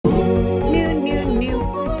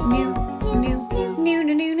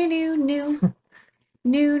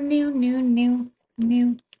New.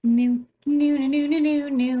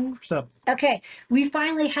 So, Okay, we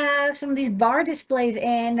finally have some of these bar displays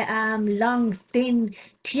in, long, thin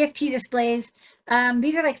TFT displays.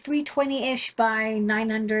 These are like 320-ish by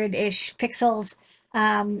 900-ish pixels.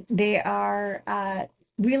 They are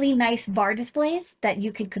really nice bar displays that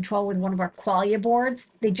you can control with one of our Qualia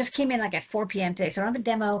boards. They just came in like at 4 p.m. today, so I don't have a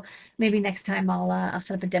demo. Maybe next time I'll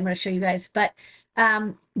set up a demo to show you guys. But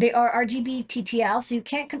they are RGB TTL, so you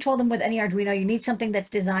can't control them with any Arduino. You need something that's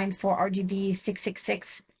designed for RGB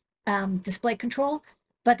 666 display control.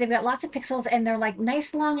 But they've got lots of pixels and they're like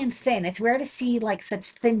nice, long, and thin. It's rare to see like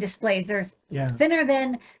such thin displays. They're yeah. thinner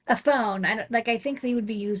than a phone. I think they would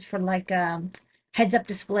be used for like heads-up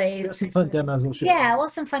displays. There's some fun demos we'll show. Yeah, well,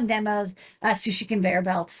 some fun demos, sushi conveyor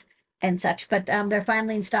belts and such. But they're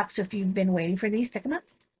finally in stock, so if you've been waiting for these, pick them up.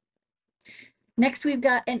 Next, we've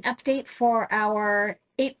got an update for our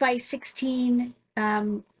 8x16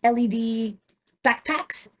 LED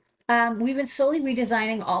backpacks. We've been slowly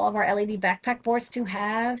redesigning all of our LED backpack boards to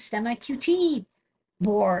have STEMMA QT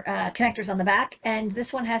board connectors on the back, and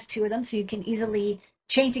this one has 2 of them, so you can easily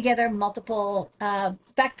chain together multiple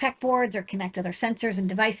backpack boards or connect other sensors and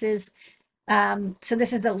devices. So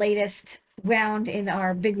this is the latest round in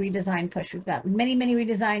our big redesign push. We've got many, many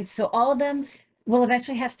redesigns. So all of them will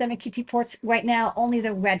eventually have STEMMA QT ports. Right now, only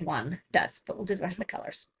the red one does, but we'll do the rest of the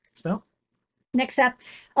colors. So, next up,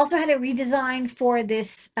 also had a redesign for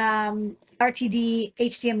this RTD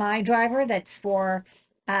HDMI driver that's for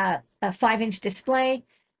a 5-inch display.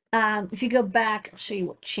 If you go back, I'll show you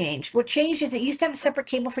what changed. What changed is it used to have a separate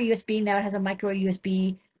cable for USB. Now it has a micro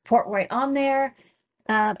USB port right on there.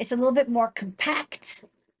 It's a little bit more compact.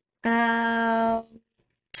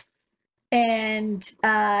 And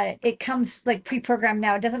it comes like pre-programmed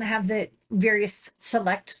now. It doesn't have the various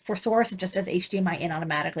select for source. It just does HDMI in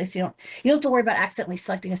automatically. So you don't have to worry about accidentally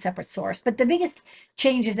selecting a separate source. But the biggest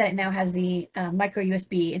change is that it now has the micro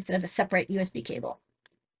USB instead of a separate USB cable.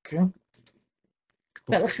 okay.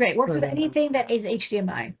 But it looks great. Works with anything that is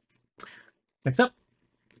HDMI. Next up.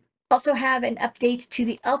 Also have an update to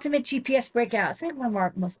the Ultimate GPS Breakout. It's one of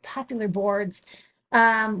our most popular boards.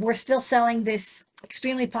 We're still selling this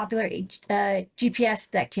extremely popular GPS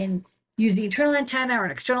that can use the internal antenna or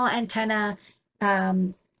an external antenna.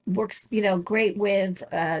 Works, great with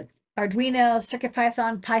Arduino,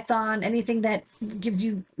 CircuitPython, Python, anything that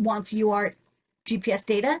wants UART GPS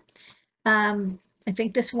data. I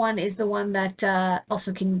think this one is the one that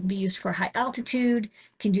also can be used for high altitude,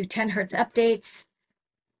 can do 10 Hertz updates.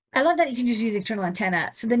 I love that you can just use external antenna.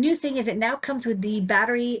 So the new thing is it now comes with the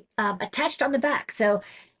battery attached on the back. So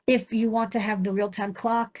if you want to have the real-time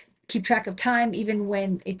clock, keep track of time, even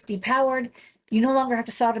when it's depowered, you no longer have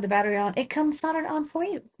to solder the battery on. It comes soldered on for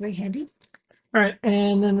you. Very handy. All right,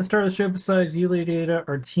 and then the star of the show, besides you, Lady Ada,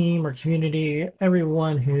 our team, our community,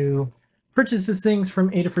 everyone who purchases things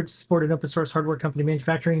from Adafruit to support an open source hardware company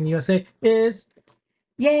manufacturing in the USA is...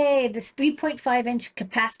 Yay, this 3.5-inch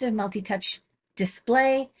capacitive multi-touch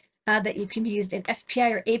display that you can be used in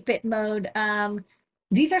SPI or 8-bit mode.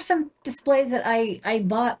 These are some displays that I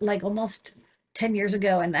bought like almost 10 years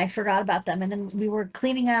ago and I forgot about them. And then we were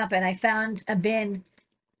cleaning up and I found a bin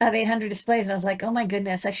of 800 displays and I was like, oh my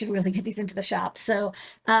goodness, I should really get these into the shop. So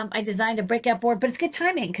I designed a breakout board, but it's good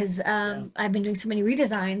timing because I've been doing so many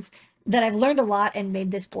redesigns that I've learned a lot and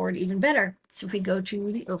made this board even better. So if we go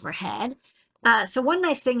to the overhead, so one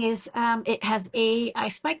nice thing is it has a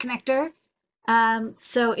EYESPI connector.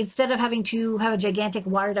 So instead of having to have a gigantic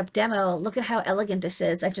wired up demo, look at how elegant this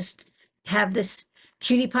is. I just have this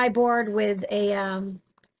Cutie Pie board with a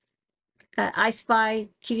EYESPI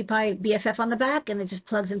Cutie Pie BFF on the back, and it just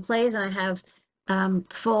plugs and plays. And I have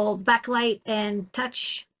full backlight and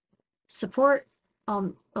touch support.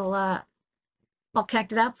 All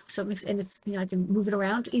connected up, so it makes, and it's, I can move it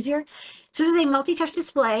around easier. So this is a multi-touch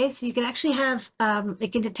display, so you can actually have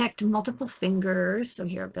it can detect multiple fingers. So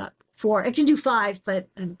here I've got 4. It can do 5, but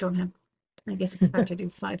I don't have, I guess it's hard to do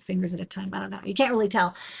 5 fingers at a time. I don't know, you can't really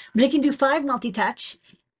tell, but it can do 5 multi-touch.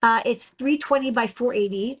 It's 320 by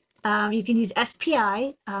 480. You can use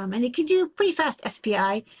SPI, and it can do pretty fast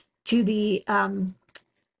SPI to the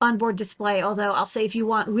onboard display, although I'll say if you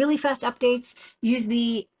want really fast updates, use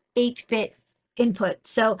the 8-bit input.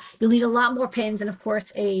 So you'll need a lot more pins and of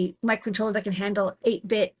course a microcontroller that can handle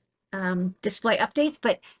 8-bit display updates,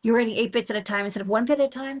 but you're running 8 bits at a time instead of 1 bit at a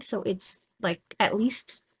time. So it's like at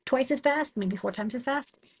least twice as fast, maybe 4 times as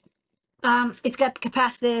fast. It's got the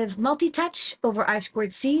capacitive multi-touch over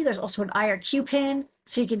I2C. There's also an IRQ pin,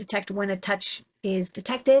 so you can detect when a touch is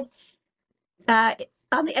detected.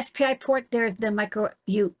 On the SPI port, there's the micro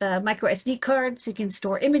SD card, so you can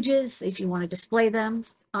store images if you want to display them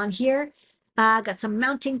on here. Got some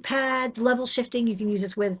mounting pads, level shifting. You can use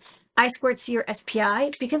this with I2C or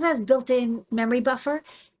SPI because it has built-in memory buffer.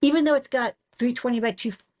 Even though it's got 320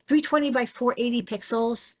 by 480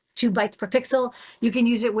 pixels, 2 bytes per pixel, you can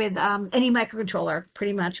use it with any microcontroller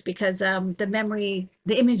pretty much because the memory,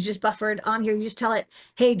 the image is buffered on here. You just tell it,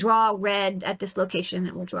 hey, draw red at this location, and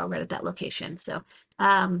it will draw red at that location. So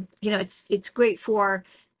you know, it's great for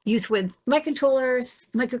use with microcontrollers,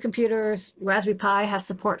 microcomputers. Raspberry Pi has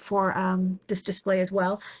support for this display as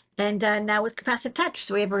well. And now with capacitive touch.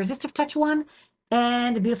 So we have a resistive touch one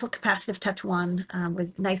and a beautiful capacitive touch one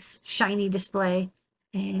with nice shiny display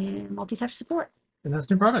and multi-touch support. And that's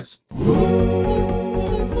new products.